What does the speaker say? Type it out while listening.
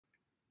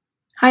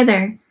Hi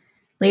there,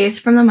 Leis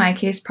from the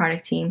MyCase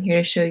product team here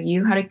to show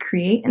you how to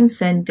create and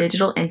send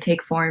digital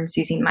intake forms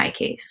using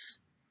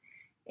MyCase.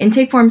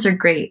 Intake forms are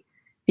great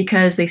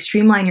because they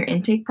streamline your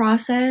intake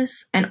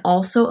process and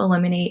also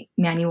eliminate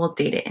manual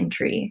data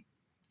entry.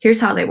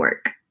 Here's how they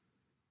work.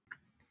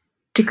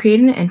 To create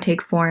an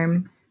intake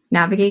form,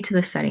 navigate to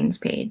the settings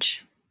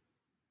page.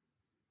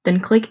 Then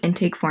click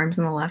Intake Forms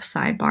in the left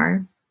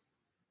sidebar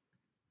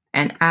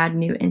and add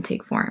new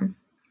intake form.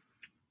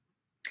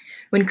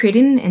 When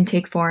creating an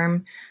intake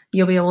form,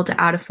 you'll be able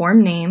to add a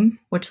form name,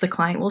 which the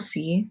client will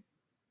see.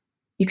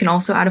 You can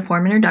also add a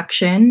form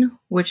introduction,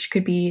 which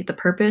could be the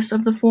purpose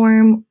of the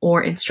form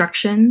or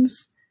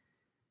instructions.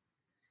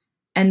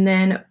 And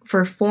then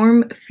for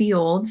form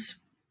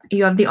fields,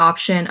 you have the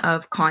option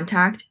of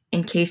contact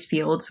and case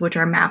fields, which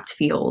are mapped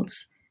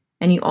fields.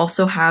 And you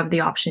also have the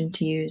option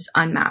to use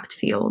unmapped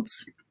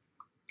fields.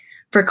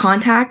 For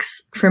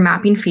contacts, for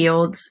mapping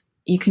fields,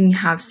 you can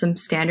have some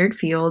standard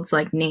fields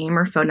like name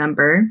or phone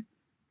number,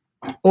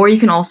 or you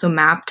can also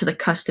map to the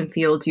custom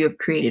fields you have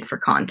created for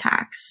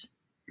contacts.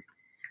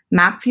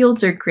 Map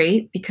fields are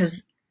great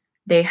because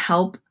they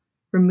help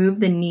remove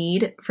the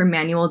need for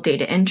manual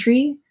data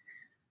entry.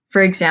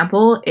 For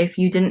example, if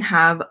you didn't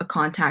have a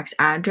contact's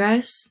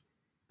address,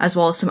 as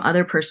well as some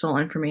other personal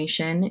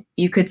information,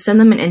 you could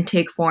send them an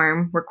intake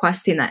form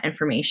requesting that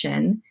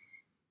information.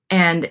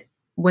 And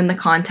when the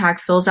contact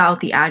fills out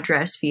the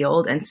address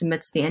field and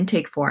submits the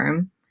intake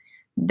form,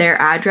 their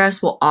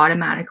address will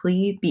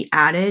automatically be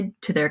added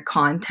to their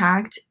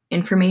contact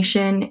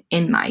information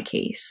in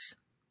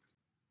MyCase.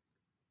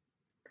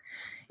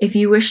 If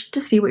you wish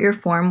to see what your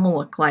form will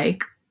look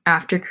like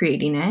after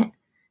creating it,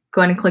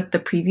 go ahead and click the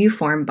Preview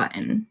Form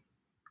button.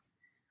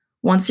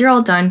 Once you're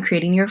all done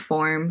creating your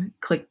form,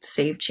 click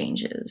Save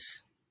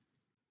Changes.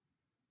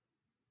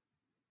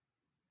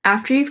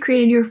 After you've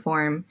created your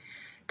form,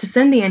 to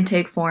send the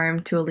intake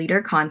form to a lead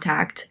or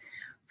contact,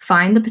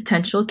 find the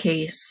potential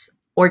case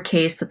or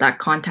case that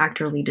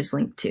contact or lead is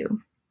linked to.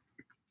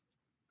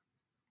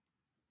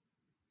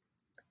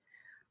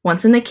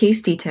 Once in the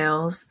case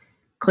details,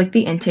 click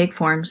the Intake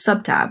Forms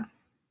subtab.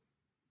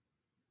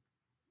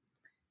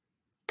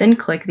 Then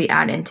click the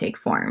Add Intake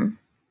Form.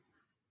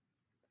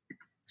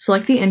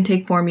 Select the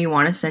intake form you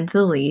want to send to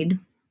the lead.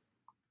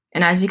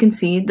 And as you can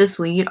see, this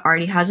lead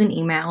already has an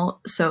email,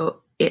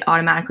 so it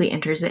automatically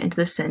enters it into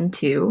the Send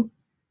To.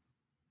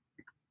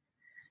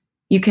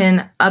 You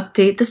can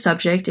update the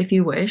subject if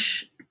you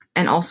wish,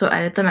 and also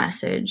edit the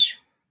message.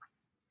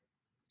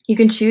 You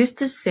can choose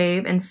to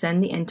save and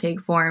send the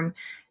intake form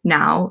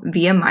now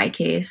via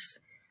MyCase,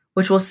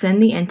 which will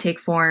send the intake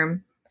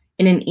form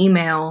in an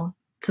email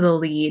to the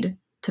lead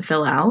to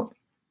fill out.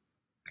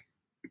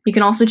 You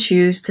can also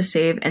choose to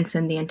save and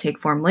send the intake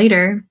form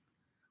later,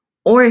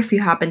 or if you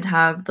happen to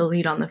have the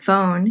lead on the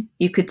phone,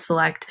 you could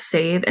select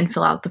Save and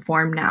fill out the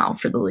form now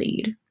for the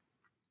lead.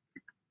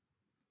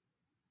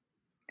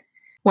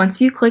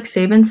 Once you click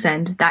Save and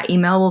Send, that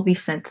email will be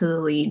sent to the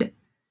lead,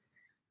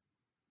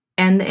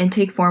 and the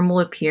intake form will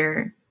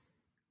appear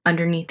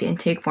underneath the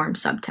Intake Form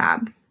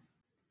subtab.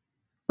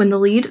 When the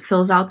lead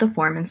fills out the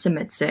form and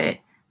submits it,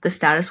 the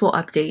status will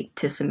update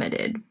to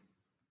Submitted.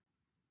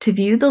 To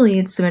view the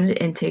lead's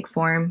submitted intake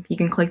form, you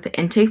can click the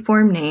intake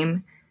form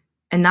name,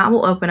 and that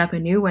will open up a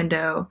new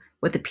window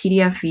with a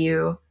PDF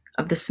view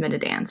of the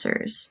submitted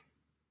answers.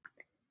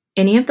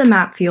 Any of the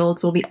map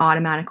fields will be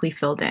automatically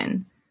filled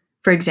in.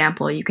 For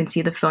example, you can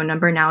see the phone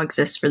number now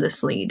exists for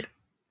this lead.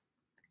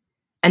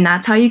 And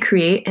that's how you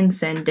create and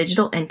send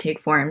digital intake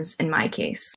forms in MyCase.